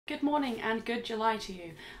Good morning and good July to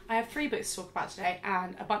you. I have 3 books to talk about today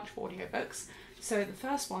and a bunch of audiobooks. So the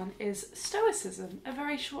first one is Stoicism, a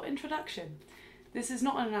very short introduction. This is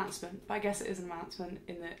not an announcement, but I guess it is an announcement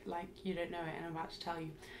in that, you don't know it and I'm about to tell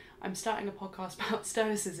you. I'm starting a podcast about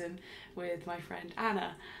Stoicism with my friend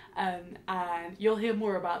Anna, and you'll hear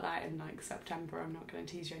more about that in September. I'm not going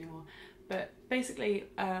to tease you anymore. But basically,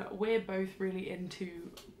 we're both really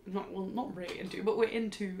into, not really into, but we're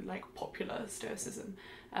into popular Stoicism.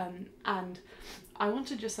 And I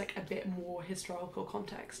wanted just a bit more historical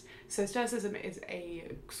context. So Stoicism is a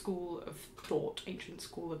school of thought, ancient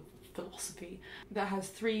school of philosophy that has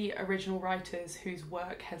 3 original writers whose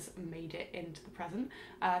work has made it into the present.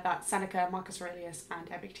 That's Seneca, Marcus Aurelius and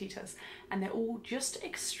Epictetus, and they're all just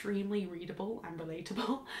extremely readable and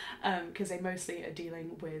relatable because they mostly are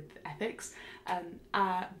dealing with ethics.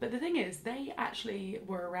 But the thing is, they actually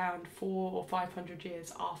were around 400 or 500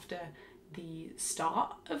 years after the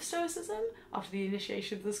start of Stoicism, after the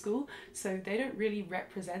initiation of the school, so they don't really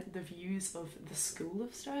represent the views of the school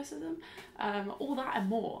of Stoicism. All that and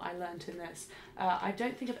more I learned in this. I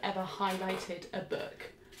don't think I've ever highlighted a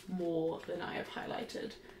book more than I have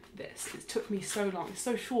highlighted this. It took me so long. It's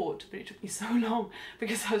so short, but it took me so long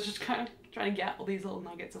because I was just kind of trying to get all these little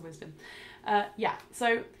nuggets of wisdom.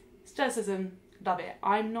 So Stoicism, love it.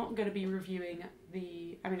 I'm not going to be reviewing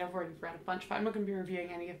I've already read a bunch, but I'm not going to be reviewing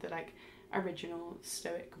any of the original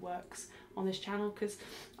Stoic works on this channel because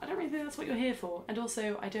I don't really think that's what you're here for, and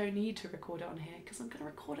also I don't need to record it on here because I'm going to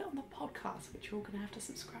record it on the podcast, which you're all going to have to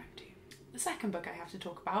subscribe to. The second book I have to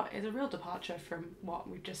talk about is a real departure from what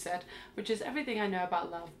we've just said, which is Everything I Know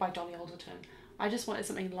About Love by Dolly Alderton. I just wanted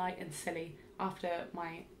something light and silly after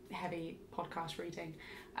my heavy podcast reading,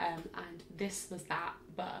 and this was that,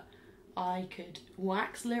 but I could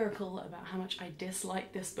wax lyrical about how much I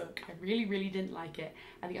disliked this book. I really, really didn't like it,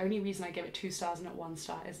 and the only reason I give it 2 stars and not 1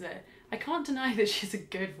 star is that I can't deny that she's a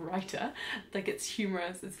good writer. It's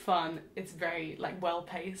humorous, it's fun, it's very well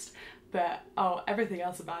paced, but everything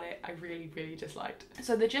else about it I really, really disliked.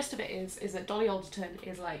 So the gist of it is that Dolly Alderton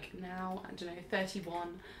is now,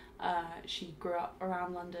 31. She grew up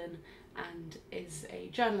around London and is a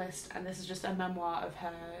journalist, and this is just a memoir of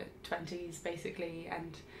her 20s basically,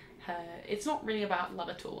 and it's not really about love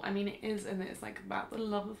at all. It is, and it's about the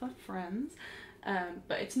love of her friends,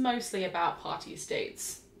 but it's mostly about parties,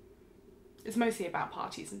 dates. It's mostly about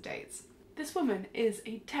parties and dates. This woman is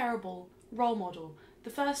a terrible role model.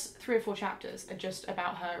 The first 3 or 4 chapters are just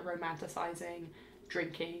about her romanticizing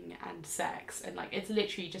drinking and sex, and it's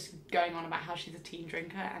literally just going on about how she's a teen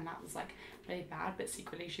drinker, and that was really bad, but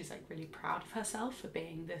secretly she's really proud of herself for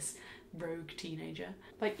being this rogue teenager.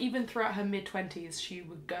 Even throughout her mid-20s she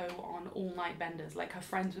would go on all-night benders. Her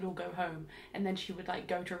friends would all go home and then she would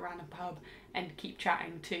go to a random pub and keep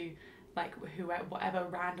chatting to whatever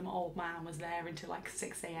random old man was there until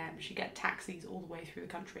 6 a.m. She'd get taxis all the way through the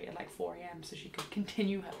country at 4 a.m. so she could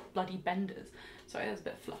continue her bloody benders. Sorry, that's a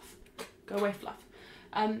bit fluff. Go away, fluff.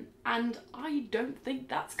 And I don't think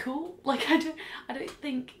that's cool. I don't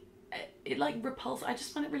think it repulses. I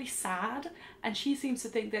just find it really sad, and she seems to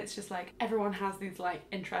think that it's just everyone has these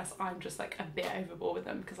interests. I'm just a bit overboard with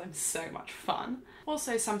them because I'm so much fun.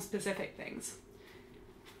 Also, some specific things.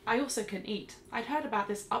 I also can eat. I'd heard about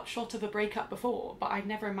this upshot of a breakup before, but I'd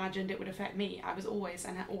never imagined it would affect me. I was always,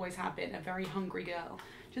 and always have been, a very hungry girl.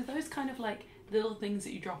 Just those kind of little things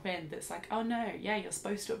that you drop in that's oh no, yeah, you're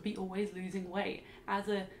supposed to be always losing weight as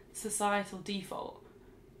a societal default,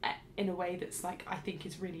 in a way that's I think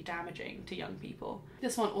is really damaging to young people.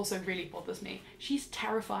 This one also really bothers me. She's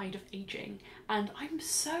terrified of aging, and I'm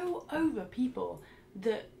so over people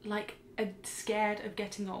that are scared of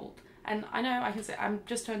getting old. And I know I can say I'm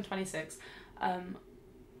just turned 26, and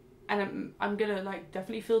I'm gonna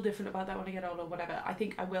definitely feel different about that when I get older, whatever. I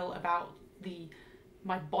think I will about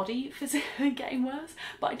my body physically getting worse,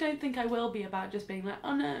 but I don't think I will be about just being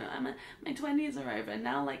oh no, my 20s are over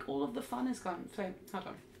now, all of the fun is gone. So hold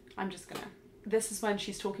on, this is when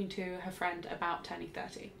she's talking to her friend about turning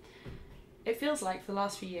 30. It feels for the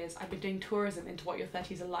last few years I've been doing tourism into what your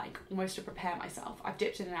 30s are almost to prepare myself. I've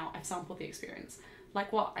dipped in and out, I've sampled the experience.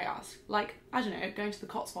 What? I asked. I don't know, going to the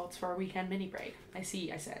Cotswolds for a weekend mini break. I see,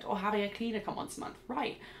 I said. Or having a cleaner come once a month.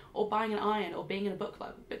 Right. Or buying an iron, or being in a book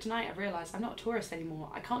club. But tonight I've realised I'm not a tourist anymore.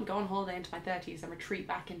 I can't go on holiday into my 30s and retreat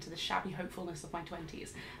back into the shabby hopefulness of my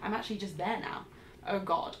 20s. I'm actually just there now. Oh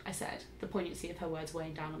God, I said, the poignancy of her words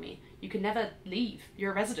weighing down on me. You can never leave.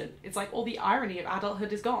 You're a resident. It's all the irony of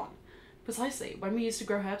adulthood is gone. Precisely. When we used to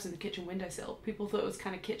grow herbs in the kitchen windowsill, people thought it was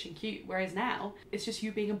kind of kitchen cute, whereas now, it's just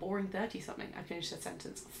you being a boring 30-something. I finished that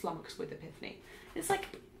sentence, flummoxed with epiphany. It's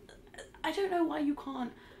I don't know why you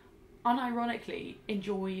can't unironically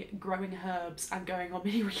enjoy growing herbs and going on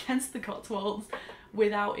mini weekends to the Cotswolds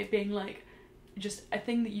without it being like just a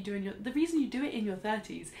thing that you do in your... The reason you do it in your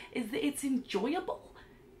 30s is that it's enjoyable.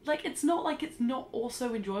 Like, it's not like it's not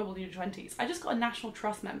also enjoyable in your 20s. I just got a National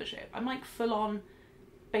Trust membership. I'm like full on,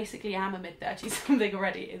 basically am a mid-30s something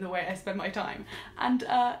already in the way I spend my time. And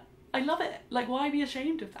I love it. Like, why be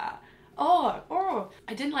ashamed of that? Oh,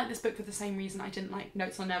 I didn't like this book for the same reason I didn't like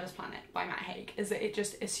Notes on Nervous Planet by Matt Haig, is that it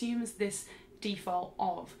just assumes this default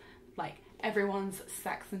of like everyone's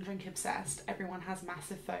sex and drink obsessed, everyone has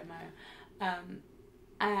massive FOMO,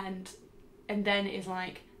 and then is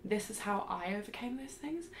like, this is how I overcame those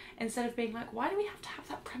things, instead of being like, why do we have to have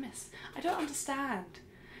that premise? I don't understand.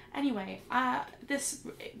 Anyway, this,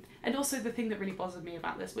 and also the thing that really bothered me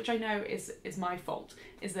about this, which I know is my fault,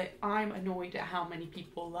 is that I'm annoyed at how many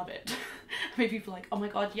people love it. I mean, people are like, oh my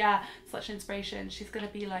god, yeah, such an inspiration, she's gonna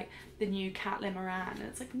be like the new Caitlin Moran, and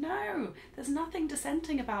it's like, no, there's nothing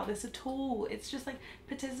dissenting about this at all. It's just like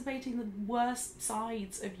participating in the worst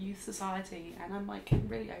sides of youth society, and I'm like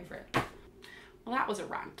really over it. Well, that was a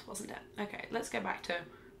rant, wasn't it? Okay, let's go back to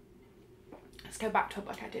a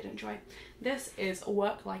book I did enjoy. This is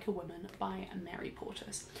Work Like a Woman by Mary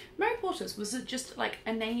Portas. Mary Portas was just like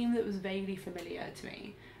a name that was vaguely familiar to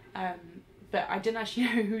me, but I didn't actually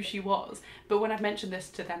know who she was. But when I've mentioned this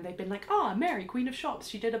to them, they've been like, oh, Mary, Queen of Shops.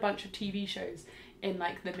 She did a bunch of TV shows in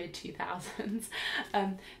like the mid-2000s.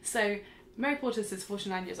 So Mary Portas is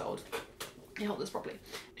 49 years old. I hold this properly.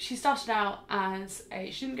 She started out as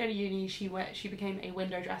she didn't go to uni, she became a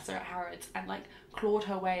window dresser at Harrods and like clawed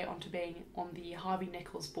her way onto being on the Harvey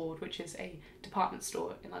Nichols board, which is a department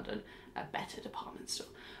store in London, a better department store.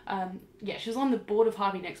 Yeah, she was on the board of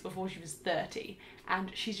Harvey Nicks before she was 30,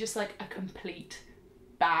 and she's just like a complete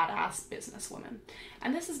badass businesswoman.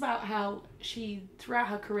 And this is about how she, throughout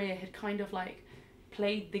her career, had kind of like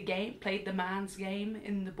played the man's game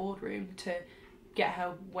in the boardroom to get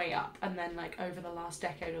her way up, and then like over the last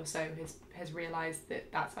decade or so has realised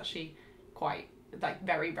that that's actually quite like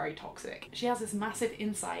very, very toxic. She has this massive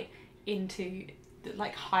insight into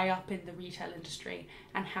like high up in the retail industry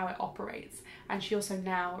and how it operates, and she also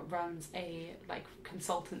now runs a like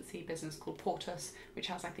consultancy business called Portas, which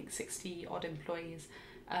has I think 60 odd employees,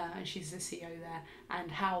 and she's the CEO there,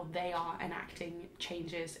 and how they are enacting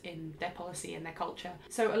changes in their policy and their culture.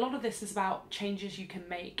 So a lot of this is about changes you can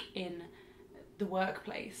make in the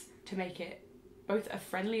workplace to make it both a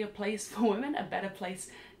friendlier place for women, a better place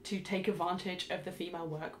to take advantage of the female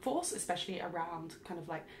workforce, especially around kind of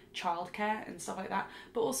like childcare and stuff like that,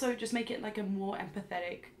 but also just make it like a more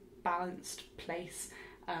empathetic, balanced place,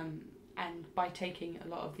 and by taking a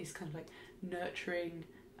lot of these kind of like nurturing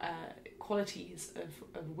qualities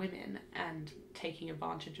of women and taking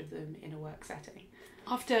advantage of them in a work setting.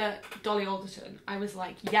 After Dolly Alderton, I was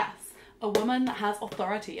like, yes, a woman that has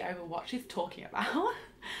authority over what she's talking about.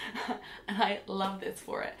 And I love this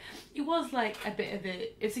for it. It was like a bit of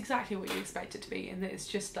it's exactly what you expect it to be, and that it's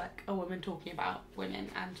just like a woman talking about women,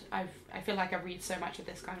 and I feel like I read so much of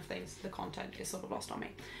this kind of things, the content is sort of lost on me.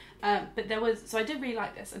 But so I did really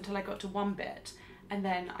like this until I got to one bit, and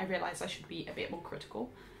then I realised I should be a bit more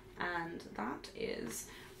critical, and that is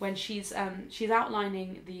when she's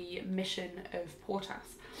outlining the mission of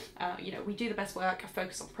Portas. You know, we do the best work,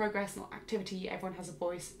 focus on progress, not activity, everyone has a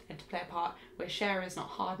voice and to play a part, we're sharers, not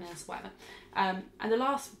hardness, whatever. And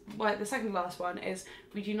the second to last one is,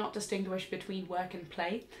 we do not distinguish between work and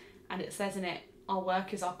play, and it says in it, our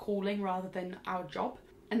work is our calling rather than our job.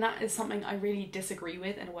 And that is something I really disagree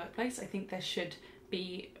with in a workplace. I think there should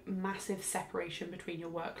be massive separation between your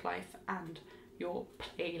work life and your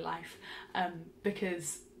play life,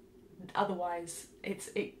 because otherwise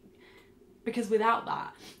because without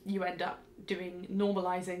that you end up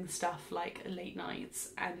normalising stuff like late nights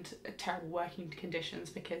and terrible working conditions,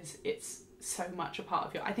 because it's so much a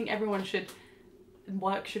part of I think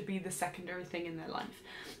work should be the secondary thing in their life,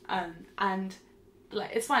 and like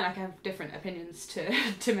it's fine, like I have different opinions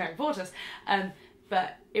to Mary Portas,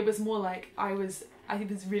 but it was more like I was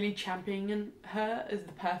really championing her as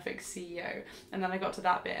the perfect CEO, and then I got to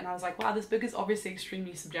that bit and I was like, wow, this book is obviously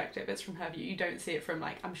extremely subjective. It's from her view. You don't see it from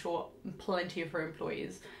like, I'm sure plenty of her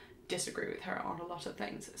employees disagree with her on a lot of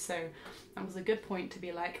things. So that was a good point to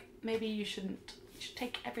be like, maybe you should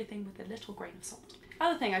take everything with a little grain of salt.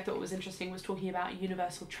 Other thing I thought was interesting was talking about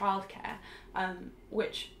universal childcare,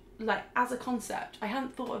 which like as a concept I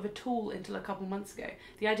hadn't thought of at all until a couple months ago.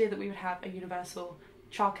 The idea that we would have a universal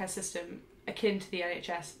childcare system akin to the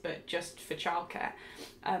NHS but just for childcare.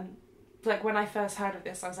 Like when I first heard of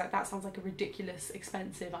this I was like, that sounds like a ridiculous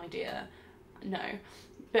expensive idea. No,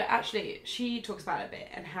 but actually she talks about it a bit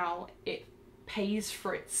and how it pays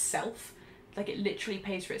for itself. Like, it literally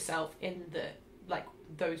pays for itself in that, like,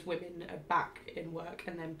 those women are back in work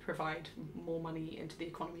and then provide more money into the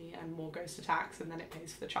economy and more goes to tax, and then it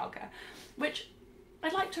pays for the childcare. Which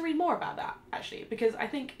I'd like to read more about that, actually, because I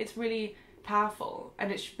think it's really powerful, and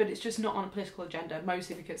but it's just not on a political agenda,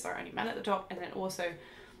 mostly because there are only men at the top, and then also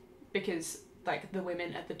because, like, the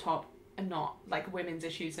women at the top are not, like, women's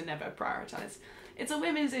issues are never prioritised. It's a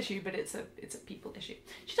women's issue, but it's a people issue.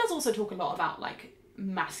 She does also talk a lot about, like,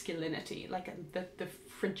 masculinity, like the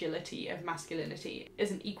fragility of masculinity is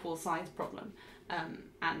an equal size problem,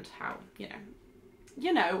 and how,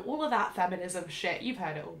 you know, all of that feminism shit, you've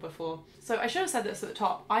heard it all before. So I should have said this at the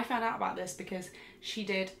top. I found out about this because she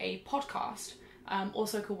did a podcast,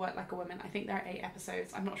 also called Work Like a Woman. I think there are 8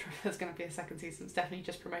 episodes. I'm not sure if there's going to be a second season. It's definitely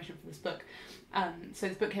just promotion for this book. So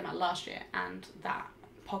this book came out last year, and that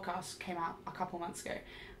podcast came out a couple months ago,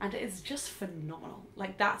 and it's just phenomenal.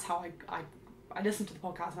 Like, that's how I listened to the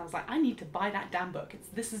podcast, and I was like, I need to buy that damn book.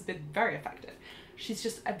 This has been very effective. She's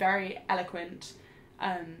just a very eloquent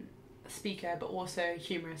speaker, but also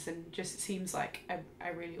humorous, and just seems like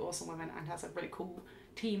a really awesome woman, and has a really cool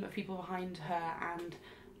team of people behind her, and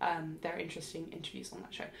there are interesting interviews on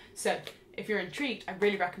that show. So if you're intrigued, I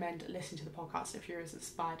really recommend listening to the podcast. If you're as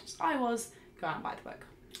inspired as I was, go out and buy the book.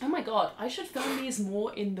 Oh my god, I should film these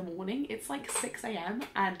more in the morning. It's like 6 a.m.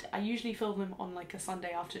 and I usually film them on like a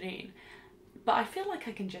Sunday afternoon. But I feel like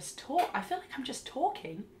I can just talk. I feel like I'm just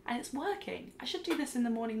talking and it's working. I should do this in the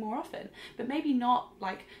morning more often, but maybe not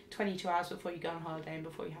like 22 hours before you go on holiday and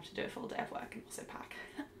before you have to do a full day of work and also pack.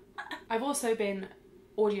 I've also been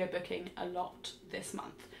audiobooking a lot this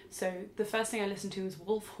month. So the first thing I listened to was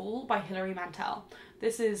Wolf Hall by Hilary Mantel.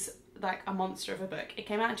 This is like a monster of a book. It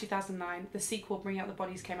came out in 2009. The sequel, Bring Out the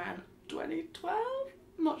Bodies, came out in 2012.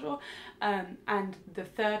 I'm not sure. And the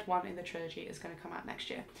third one in the trilogy is going to come out next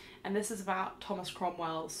year. And this is about Thomas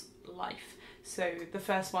Cromwell's life. So the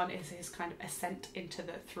first one is his kind of ascent into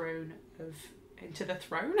the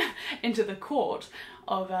court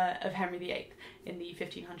of Henry VIII in the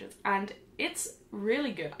 1500s. And it's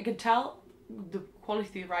really good. I could tell the quality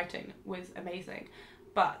of the writing was amazing,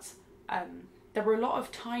 but there were a lot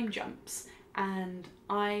of time jumps, and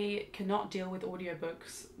I cannot deal with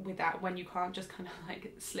audiobooks without when you can't just kind of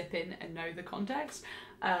like slip in and know the context.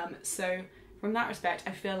 So from that respect,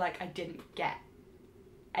 I feel like I didn't get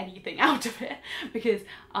anything out of it, because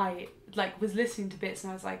I like was listening to bits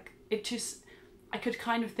and I was like, I could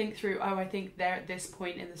kind of think through, oh, I think they're at this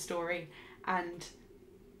point in the story, and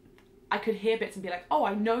I could hear bits and be like, oh,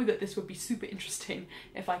 I know that this would be super interesting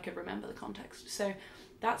if I could remember the context. So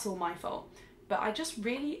that's all my fault. But I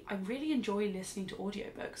really enjoy listening to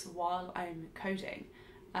audiobooks while I'm coding,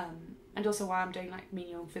 and also while I'm doing like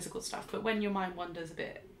menial physical stuff. But when your mind wanders a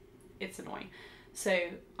bit, it's annoying. So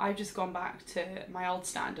I've just gone back to my old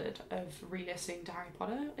standard of re-listening to Harry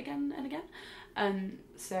Potter again and again.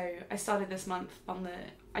 So I started this month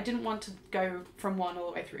I didn't want to go from 1 all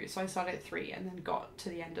the way through, so I started at 3 and then got to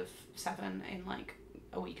the end of 7 in like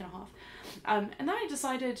a week and a half. And then I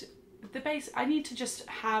decided I need to just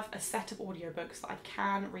have a set of audiobooks that I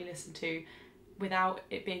can re-listen to without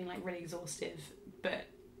it being like really exhaustive, but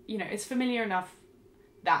you know, it's familiar enough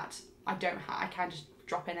that I can just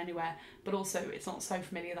drop in anywhere, but also it's not so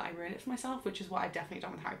familiar that I ruin it for myself, which is what I've definitely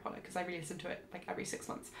done with Harry Potter, because I re-listen to it like every 6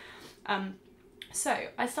 months. So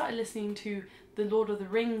I started listening to the Lord of the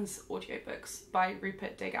Rings audiobooks by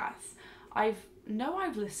Rupert Degas. I've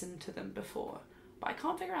listened to them before, but I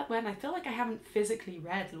can't figure out when. I feel like I haven't physically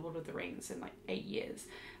read Lord of the Rings in like 8 years.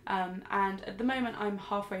 And at the moment I'm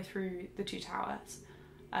halfway through The Two Towers,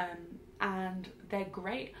 and they're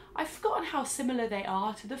great. I've forgotten how similar they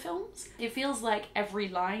are to the films. It feels like every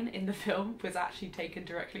line in the film was actually taken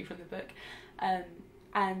directly from the book.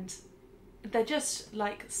 And they're just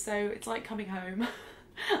like, so it's like coming home.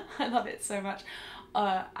 I love it so much.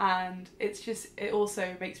 And it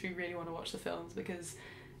also makes me really want to watch the films, because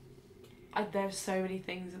there's so many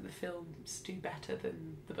things that the films do better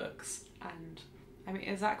than the books. And I mean,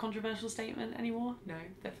 is that a controversial statement anymore? No,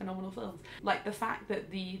 they're phenomenal films. Like the fact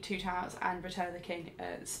that The Two Towers and Return of the King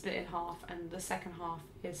are split in half, and the second half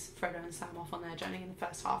is Frodo and Sam off on their journey, and the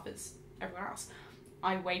first half is everyone else.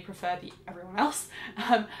 I way prefer the everyone else.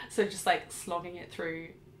 So just like slogging it through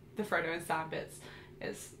the Frodo and Sam bits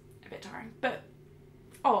is a bit tiring, but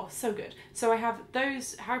oh, so good. So I have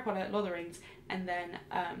those, Harry Potter, Lord of the Rings, and then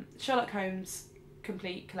Sherlock Holmes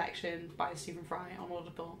complete collection by Stephen Fry on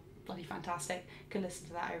Audible. Bloody fantastic. Could listen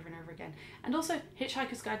to that over and over again. And also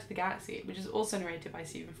Hitchhiker's Guide to the Galaxy, which is also narrated by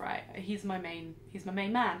Stephen Fry. He's my main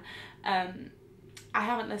man. I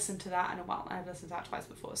haven't listened to that in a while. I've listened to that twice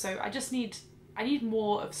before. So I need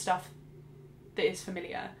more of stuff that is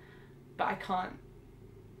familiar, but I can't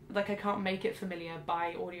make it familiar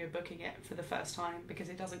by audiobooking it for the first time because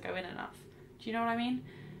it doesn't go in enough. Do you know what I mean?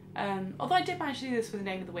 Although I did manage to do this with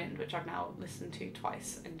Name of the Wind, which I've now listened to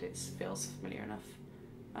twice, and it feels familiar enough.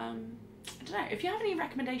 I don't know, if you have any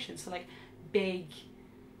recommendations for like big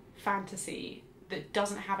fantasy that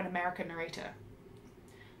doesn't have an American narrator.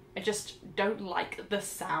 I just don't like the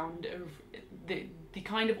sound of the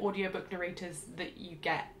kind of audiobook narrators that you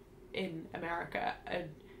get in America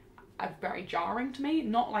are very jarring to me.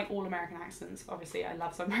 Not like all American accents, obviously I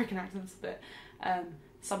love some American accents, but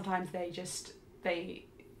sometimes it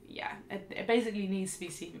basically needs to be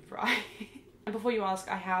Stephen Fry. And before you ask,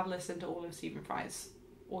 I have listened to all of Stephen Fry's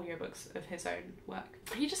audiobooks of his own work.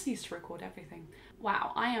 He just needs to record everything.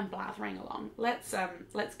 Wow, I am blathering along. Let's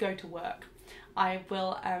go to work. I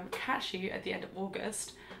will catch you at the end of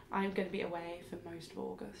August. I'm going to be away for most of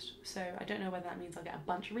August, so I don't know whether that means I'll get a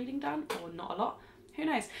bunch of reading done or not a lot. Who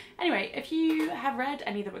knows? Anyway, if you have read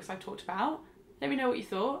any of the books I've talked about, let me know what you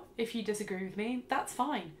thought. If you disagree with me, that's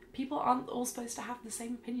fine. People aren't all supposed to have the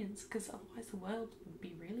same opinions because otherwise the world would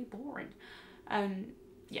be really boring.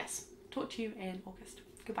 Yes, talk to you in August.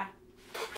 Goodbye.